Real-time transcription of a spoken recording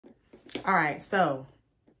All right, so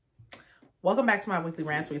welcome back to my weekly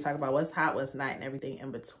rants where we talk about what's hot, what's not, and everything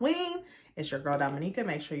in between. It's your girl Dominica.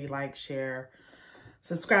 Make sure you like, share,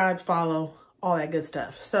 subscribe, follow, all that good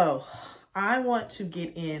stuff. So I want to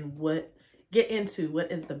get into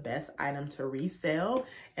what is the best item to resell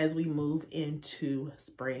as we move into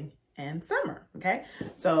spring and summer. Okay,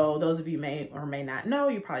 so those of you may or may not know,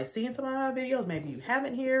 you've probably seen some of my videos, maybe you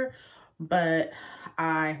haven't here, but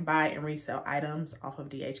I buy and resell items off of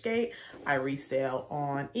DHgate. I resell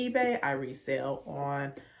on eBay. I resell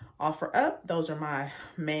on OfferUp. Those are my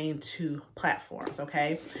main two platforms,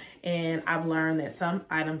 okay? And I've learned that some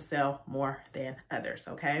items sell more than others,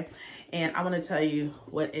 okay? And I want to tell you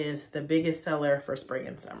what is the biggest seller for spring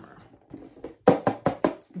and summer.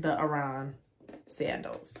 The Iran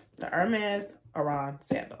sandals. The Hermes Iran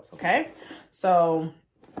sandals, okay? So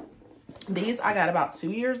these I got about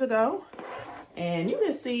 2 years ago, and you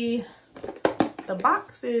can see the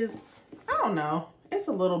box is, I don't know, it's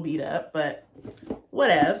a little beat up, but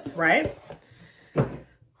whatevs, right?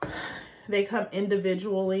 They come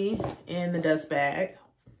individually in the dust bag,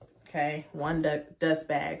 okay? One dust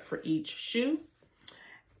bag for each shoe.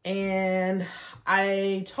 And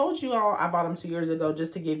I told you all I bought them 2 years ago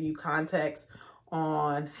just to give you context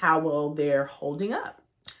on how well they're holding up.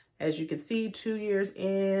 As you can see, 2 years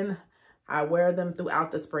in, I wear them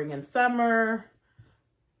throughout the spring and summer.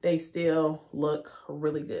 They still look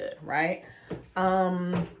really good, right?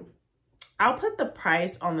 I'll put the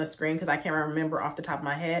price on the screen because I can't remember off the top of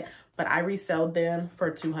my head, but I reselled them for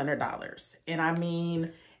 $200. And I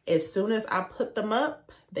mean, as soon as I put them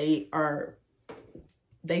up, they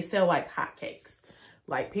sell like hotcakes.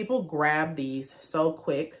 Like, people grab these so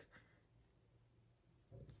quick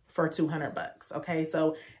for 200 bucks. Okay.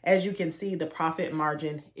 So as you can see, the profit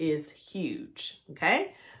margin is huge.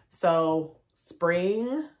 Okay. So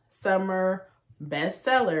spring, summer, best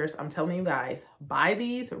sellers. I'm telling you guys, buy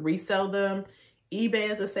these, resell them.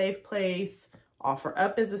 eBay is a safe place.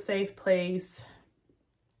 OfferUp is a safe place.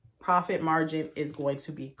 Profit margin is going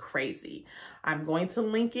to be crazy. I'm going to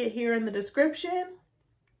link it here in the description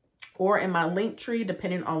or in my link tree,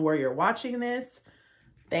 depending on where you're watching this.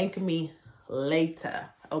 Thank me later.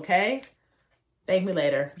 Okay? Thank me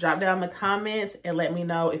later. Drop down the comments and let me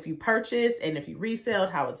know if you purchased and if you reselled,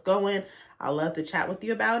 how it's going. I'd love to chat with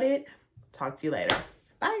you about it. Talk to you later.